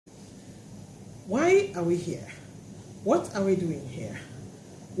Why are we here? What are we doing here?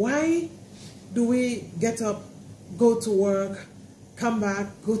 Why do we get up, go to work, come back,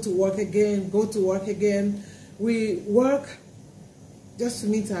 go to work again, go to work again? We work just to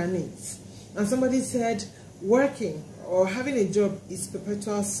meet our needs. And somebody said working or having a job is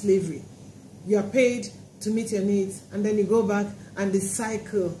perpetual slavery. You are paid to meet your needs, and then you go back and the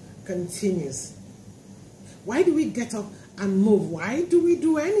cycle continues. Why do we get up and move? Why do we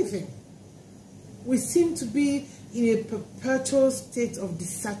do anything? We seem to be in a perpetual state of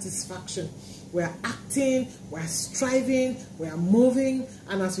dissatisfaction. We're acting, we're striving, we're moving,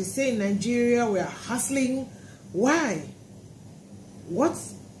 and as we say in Nigeria, we're hustling. Why? What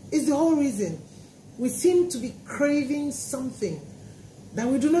is the whole reason? We seem to be craving something that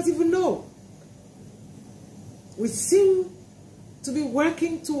we do not even know. We seem to be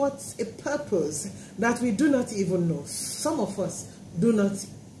working towards a purpose that we do not even know. Some of us do not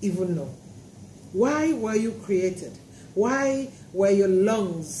even know. Why were you created? Why were your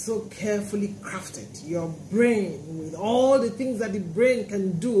lungs so carefully crafted? Your brain, with all the things that the brain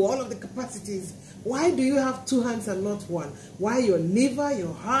can do, all of the capacities. Why do you have 2 hands and not one? Why your liver,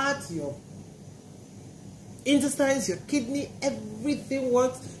 your heart, your intestines, your kidney, everything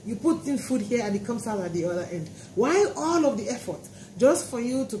works. You put in food here and it comes out at the other end. Why all of the effort? Just for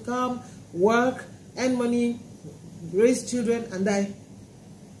you to come, work, earn money, raise children, and die.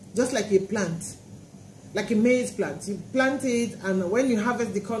 Just like a plant. Like a maize plant. You plant it, and when you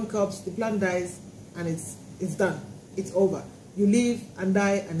harvest the corn cobs, the plant dies, and it's done. It's over. You live and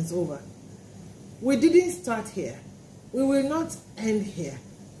die, and it's over. We didn't start here. We will not end here.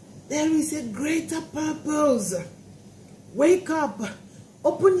 There is a greater purpose. Wake up.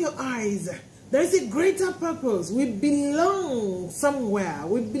 Open your eyes. There is a greater purpose. We belong somewhere.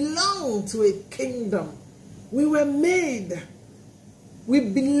 We belong to a kingdom. We were made. We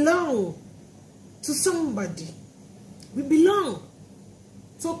belong to somebody. We belong.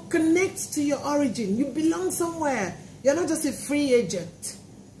 So connect to your origin. You belong somewhere. You're not just a free agent.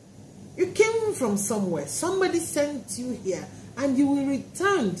 You came from somewhere. Somebody sent you here. And you will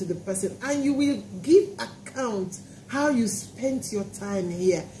return to the person. And you will give account how you spent your time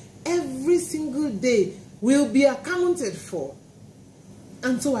here. Every single day will be accounted for.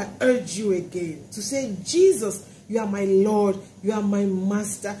 And so I urge you again to say, Jesus, you are my Lord, you are my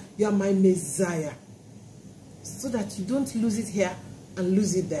Master, you are my Messiah. So that you don't lose it here and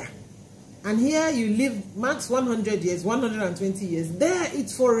lose it there. And here you live max 100 years, 120 years. There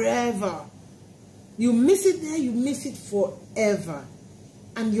it's forever. You miss it there, you miss it forever.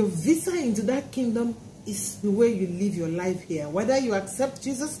 And your visa into that kingdom is the way you live your life here. Whether you accept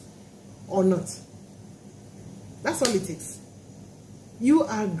Jesus or not. That's all it takes. You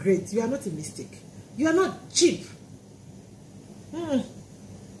are great. You are not a mistake. You are not cheap.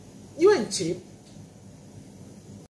 You ain't cheap.